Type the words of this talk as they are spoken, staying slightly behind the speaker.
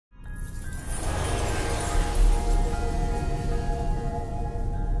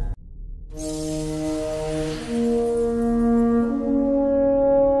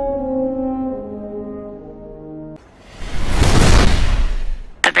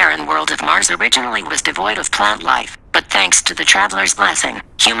Mars originally was devoid of plant life, but thanks to the traveler's blessing,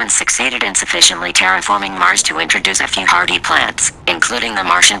 humans succeeded in sufficiently terraforming Mars to introduce a few hardy plants, including the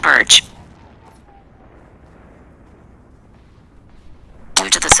Martian birch.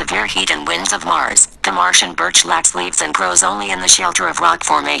 Due to the severe heat and winds of Mars, the Martian birch lacks leaves and grows only in the shelter of rock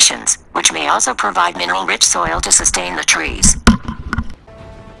formations, which may also provide mineral-rich soil to sustain the trees.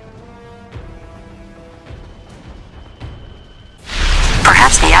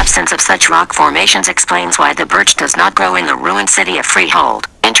 Perhaps the absence of such rock formations explains why the birch does not grow in the ruined city of Freehold.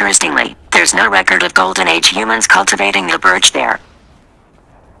 Interestingly, there's no record of Golden Age humans cultivating the birch there.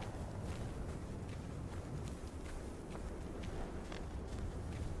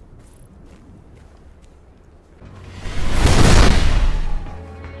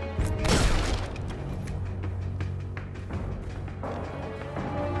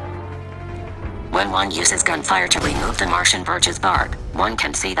 When one uses gunfire to remove the Martian birch's bark, one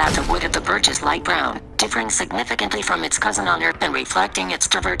can see that the wood of the birch is light brown, differing significantly from its cousin on Earth and reflecting its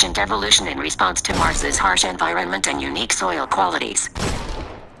divergent evolution in response to Mars's harsh environment and unique soil qualities.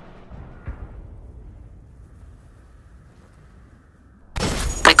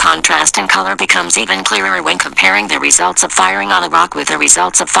 The contrast in color becomes even clearer when comparing the results of firing on a rock with the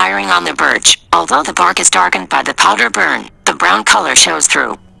results of firing on the birch. Although the bark is darkened by the powder burn, the brown color shows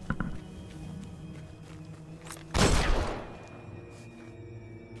through.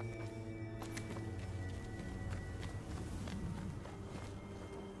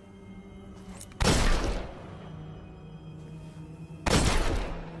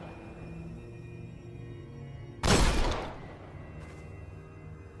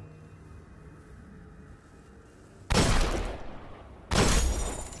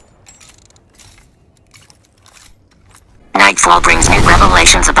 Nightfall brings new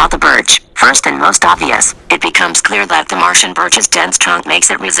revelations about the birch. First and most obvious, it becomes clear that the Martian birch's dense trunk makes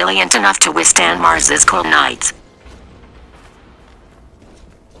it resilient enough to withstand Mars's cold nights.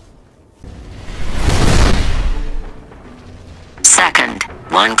 Second,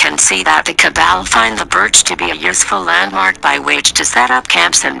 one can see that the Cabal find the birch to be a useful landmark by which to set up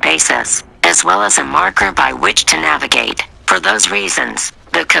camps and bases, as well as a marker by which to navigate. For those reasons,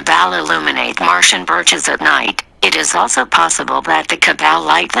 the Cabal illuminate Martian birches at night. It is also possible that the Cabal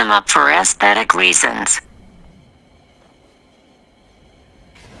light them up for aesthetic reasons.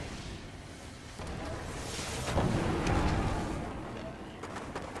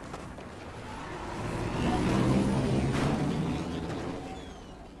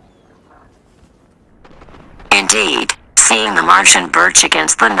 Indeed, seeing the Martian birch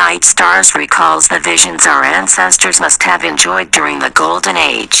against the night stars recalls the visions our ancestors must have enjoyed during the Golden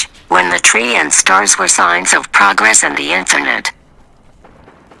Age, when the tree and stars were signs of progress and the infinite.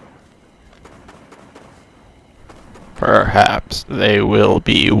 Perhaps they will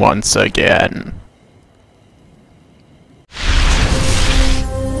be once again.